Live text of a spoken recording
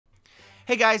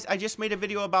Hey guys, I just made a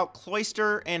video about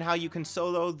Cloyster and how you can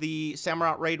solo the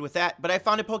Samurott raid with that, but I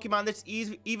found a Pokemon that's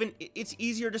it's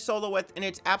easier to solo with, and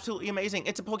it's absolutely amazing.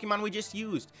 It's a Pokemon we just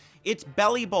used. It's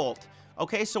Belibolt.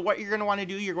 Okay, so what you're going to want to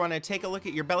do, you're going to take a look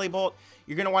at your Belibolt.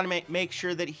 You're going to want to make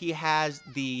sure that he has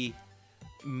the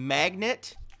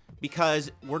magnet,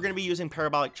 because we're going to be using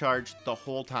Parabolic Charge the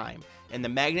whole time, and the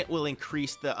magnet will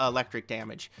increase the electric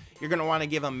damage. You're going to want to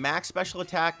give him max special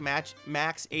attack, max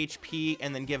HP,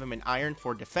 and then give him an iron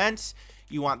for defense.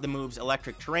 You want the moves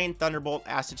Electric Terrain, Thunderbolt,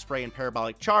 Acid Spray, and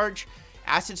Parabolic Charge.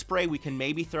 Acid Spray we can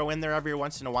maybe throw in there every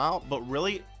once in a while, but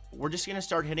really we're just going to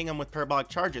start hitting him with Parabolic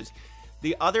Charges.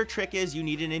 The other trick is you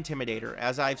need an Intimidator.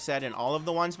 As I've said in all of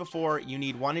the ones before, you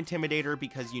need one Intimidator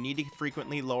because you need to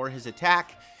frequently lower his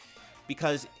attack,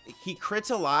 because he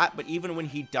crits a lot, but even when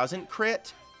he doesn't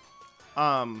crit,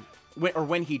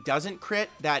 when he doesn't crit,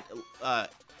 that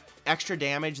extra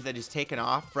damage that is taken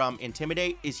off from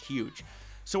Intimidate is huge.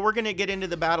 So we're going to get into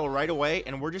the battle right away,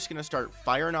 and we're just going to start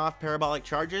firing off Parabolic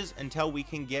Charges until we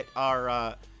can get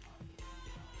our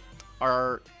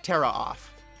Terra off.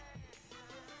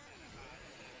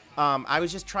 I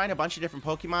was just trying a bunch of different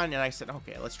Pokemon, and I said,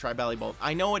 okay, let's try Belibolt.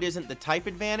 I know it isn't the type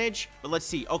advantage, but let's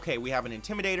see. Okay, we have an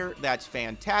Intimidator. That's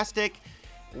fantastic.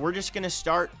 We're just going to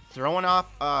start throwing off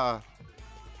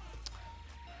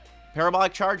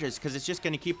Parabolic Charges, because it's just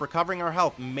going to keep recovering our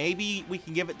health. Maybe we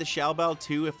can give it the Shell Bell,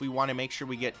 too, if we want to make sure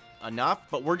we get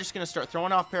enough, but we're just going to start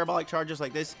throwing off Parabolic Charges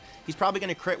like this. He's probably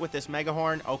going to crit with this Mega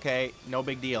Horn. Okay, no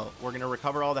big deal. We're going to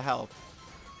recover all the health.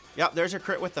 Yep, there's a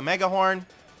crit with the Mega Horn.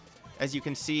 As you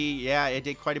can see, yeah, it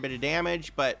did quite a bit of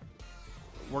damage, but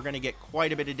we're going to get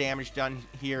quite a bit of damage done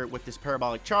here with this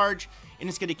Parabolic Charge, and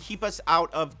it's going to keep us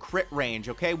out of crit range,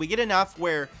 okay? We get enough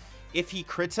where if he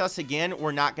crits us again,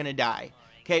 we're not going to die.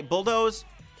 Okay, Bulldoze,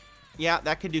 yeah,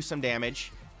 that could do some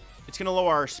damage. It's going to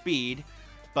lower our speed,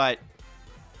 but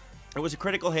it was a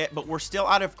critical hit, but we're still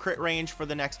out of crit range for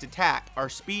the next attack. Our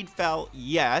speed fell,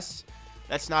 yes.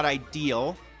 That's not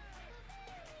ideal,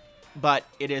 but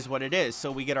it is what it is.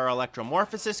 So we get our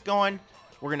Electromorphosis going.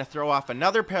 We're going to throw off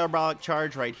another Parabolic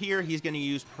Charge right here. He's going to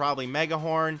use probably Mega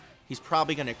Horn. He's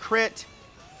probably going to crit,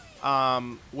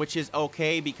 which is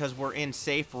okay because we're in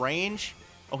safe range.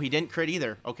 Oh, he didn't crit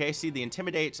either. Okay, see, the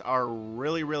Intimidates are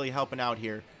really, really helping out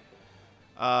here.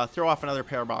 Throw off another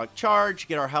Parabolic Charge.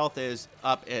 Get our health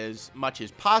up as much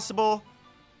as possible.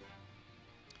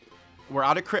 We're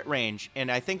out of crit range,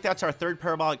 and I think that's our third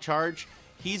Parabolic Charge.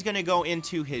 He's going to go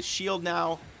into his shield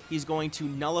now. He's going to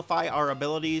nullify our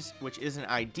abilities, which isn't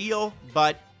ideal,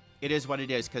 but it is what it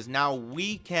is, because now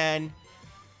we can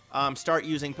start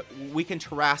using, we can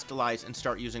terrestrialize and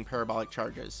start using Parabolic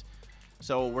Charges.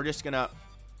 So we're just going to,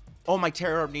 oh, my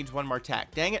Terror needs one more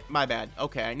attack. Dang it, my bad.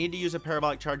 Okay, I need to use a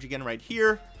Parabolic Charge again right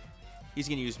here. He's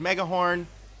going to use Mega Horn.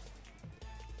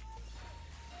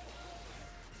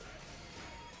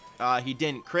 He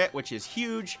didn't crit, which is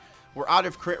huge. We're out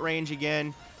of crit range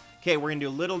again. Okay, we're going to do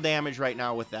a little damage right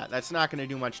now with that. That's not going to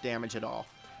do much damage at all.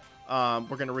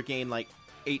 We're going to regain like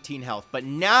 18 health. But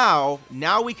now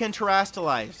we can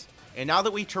terrestrialize. And now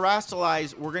that we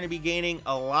terrestrialize, we're going to be gaining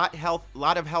a lot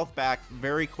of health back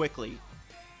very quickly.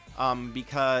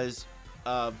 Because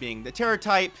of being the Terror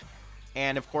type.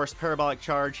 And of course, Parabolic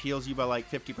Charge heals you by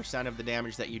like 50% of the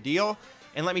damage that you deal.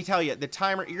 And let me tell you, the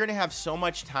timer, you're going to have so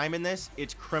much time in this,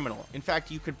 it's criminal. In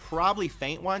fact, you could probably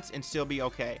faint once and still be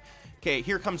okay. Okay,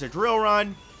 here comes a Drill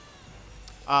Run.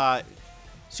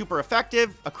 Super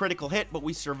effective, a critical hit, but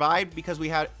we survived because we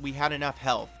had enough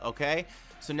health, okay?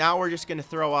 So now we're just going to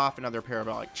throw off another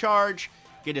Parabolic Charge,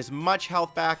 get as much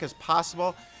health back as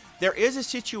possible. There is a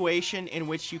situation in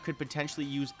which you could potentially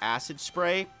use Acid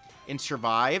Spray and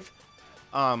survive.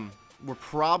 We're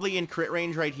probably in crit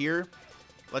range right here.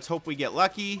 Let's hope we get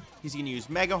lucky. He's going to use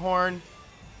Mega Horn.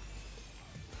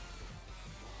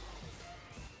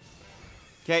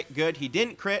 Okay, good. He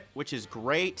didn't crit, which is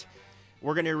great.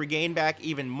 We're going to regain back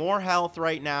even more health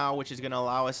right now, which is going to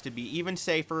allow us to be even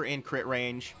safer in crit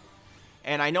range.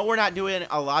 And I know we're not doing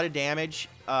a lot of damage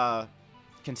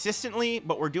consistently,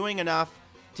 but we're doing enough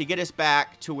to get us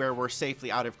back to where we're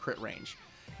safely out of crit range.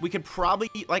 We could probably,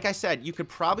 like I said, you could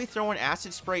probably throw an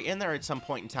Acid Spray in there at some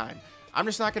point in time. I'm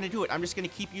just not going to do it. I'm just going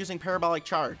to keep using Parabolic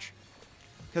Charge,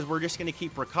 because we're just going to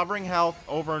keep recovering health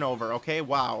over and over. Okay,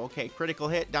 wow. Okay, critical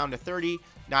hit down to 30.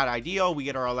 Not ideal. We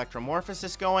get our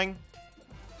Electromorphosis going.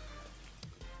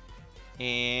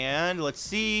 And let's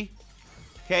see.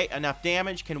 Okay, enough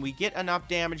damage. Can we get enough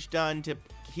damage done to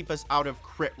keep us out of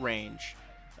crit range?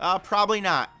 Probably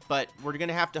not, but we're going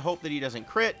to have to hope that he doesn't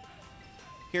crit.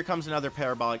 Here comes another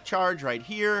Parabolic Charge right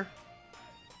here.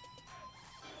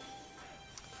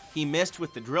 He missed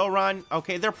with the drill run.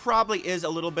 Okay, there probably is a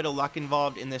little bit of luck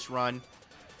involved in this run.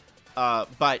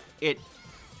 But it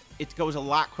goes a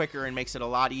lot quicker and makes it a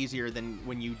lot easier than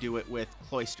when you do it with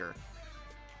Cloyster.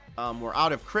 We're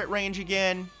out of crit range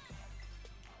again.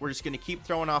 We're just going to keep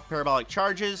throwing off parabolic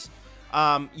charges.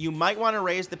 You might want to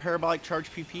raise the parabolic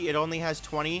charge PP. It only has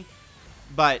 20,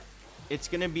 but it's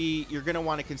going to be, you're going to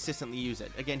want to consistently use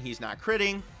it. Again, he's not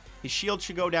critting. His shield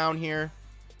should go down here.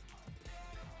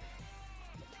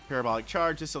 Parabolic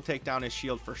charge. This will take down his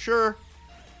shield for sure.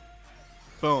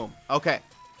 Boom. Okay.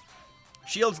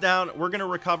 Shield's down. We're going to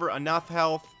recover enough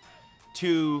health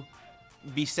to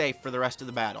be safe for the rest of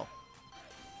the battle.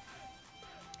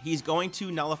 He's going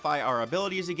to nullify our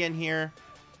abilities again here.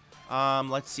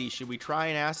 Let's see. Should we try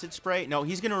an acid spray? No,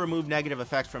 he's going to remove negative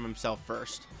effects from himself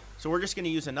first. So we're just going to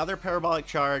use another parabolic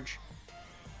charge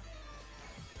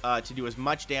to do as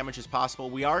much damage as possible.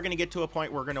 We are going to get to a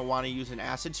point where we're going to want to use an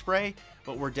acid spray,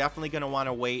 but we're definitely going to want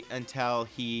to wait until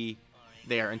he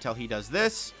does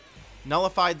this.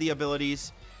 Nullified the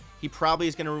abilities. He probably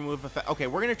is going to remove effect. Okay,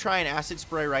 we're going to try an acid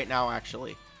spray right now,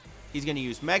 actually. He's going to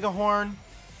use Mega Horn.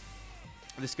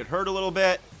 This could hurt a little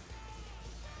bit.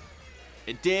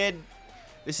 It did.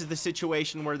 This is the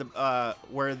situation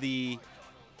where the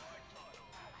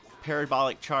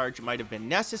parabolic charge might have been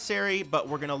necessary, but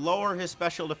we're going to lower his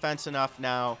special defense enough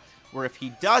now where if he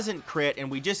doesn't crit and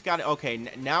we just got it, okay,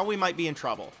 now we might be in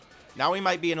trouble. Now we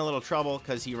might be in a little trouble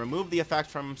because he removed the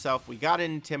effect from himself. We got to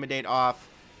intimidate off.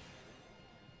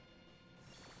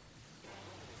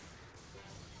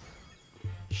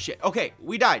 Shit. Okay,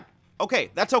 we died. Okay,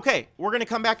 that's okay. We're going to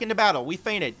come back into battle. We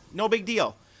fainted. No big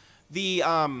deal. The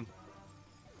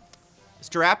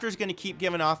Staraptor's going to keep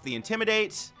giving off the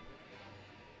intimidates.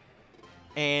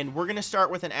 And we're going to start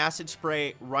with an acid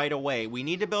spray right away. We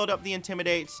need to build up the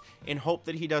intimidates and hope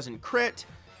that he doesn't crit.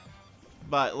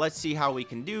 But let's see how we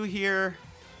can do here.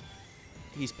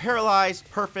 He's paralyzed.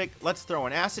 Perfect. Let's throw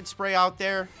an acid spray out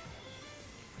there.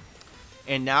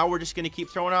 And now we're just going to keep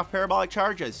throwing off parabolic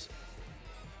charges.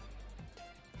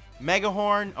 Mega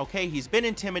Horn. Okay, he's been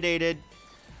intimidated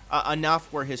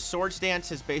enough where his sword stance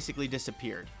has basically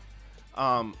disappeared.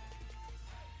 Couldn't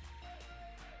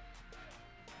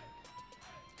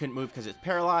move because it's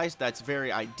paralyzed. That's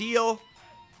very ideal.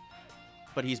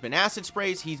 But he's been acid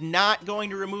sprays. He's not going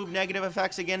to remove negative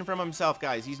effects again from himself,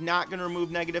 guys. He's not going to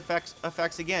remove negative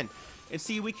effects again. And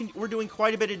see, we're doing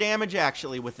quite a bit of damage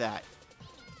actually with that.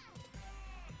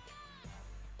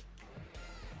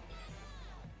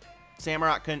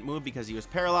 Samurott couldn't move because he was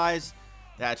paralyzed.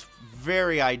 That's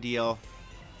very ideal.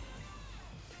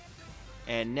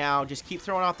 And now just keep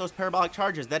throwing off those parabolic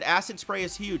charges. That acid spray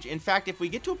is huge. In fact, if we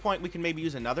get to a point we can maybe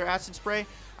use another acid spray,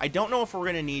 I don't know if we're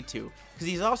going to need to. Because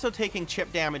he's also taking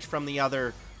chip damage from the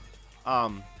other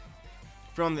Pokemon.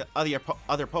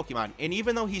 And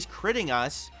even though he's critting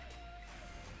us,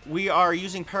 we are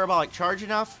using parabolic charge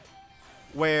enough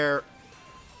where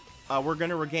we're going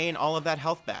to regain all of that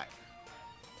health back.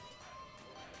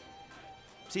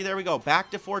 See, there we go.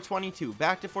 Back to 422.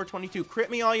 Back to 422.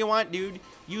 Crit me all you want, dude.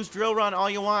 Use Drill Run all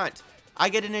you want. I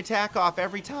get an attack off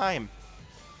every time.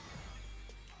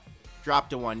 Drop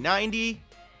to 190.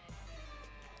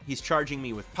 He's charging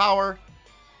me with power.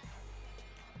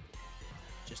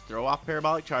 Just throw off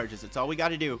parabolic charges. That's all we got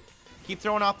to do. Keep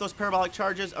throwing off those parabolic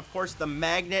charges. Of course, the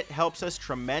magnet helps us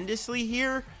tremendously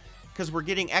here because we're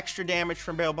getting extra damage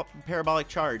from parabolic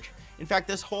charge. In fact,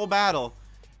 this whole battle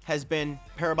has been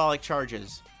parabolic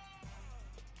charges.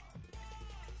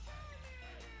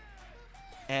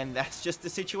 And that's just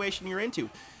the situation you're into.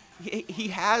 He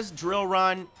has Drill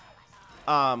Run,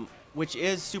 which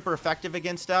is super effective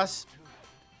against us.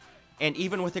 And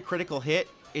even with a critical hit,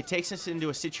 it takes us into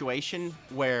a situation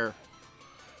where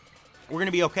we're going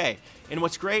to be okay. And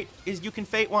what's great is you can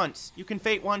fate once. You can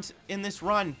fate once in this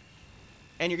run,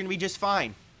 and you're going to be just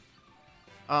fine.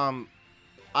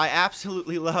 I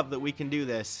absolutely love that we can do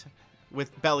this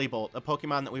with Belibolt, a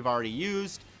Pokemon that we've already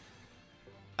used,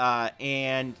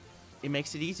 and it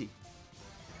makes it easy.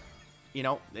 You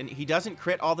know, and he doesn't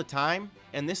crit all the time,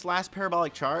 and this last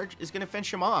parabolic charge is going to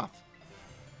finish him off.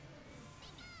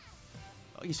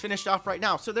 Oh, he's finished off right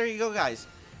now. So there you go, guys.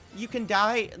 You can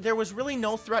die. There was really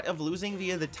no threat of losing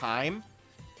via the time.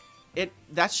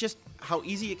 That's just how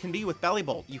easy it can be with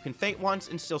Belibolt. You can fate once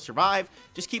and still survive.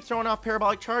 Just keep throwing off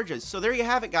parabolic charges. So there you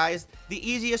have it, guys. The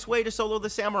easiest way to solo the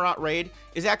Samurott raid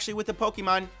is actually with the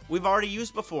Pokemon we've already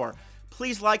used before.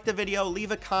 Please like the video,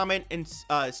 leave a comment, and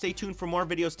stay tuned for more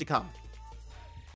videos to come.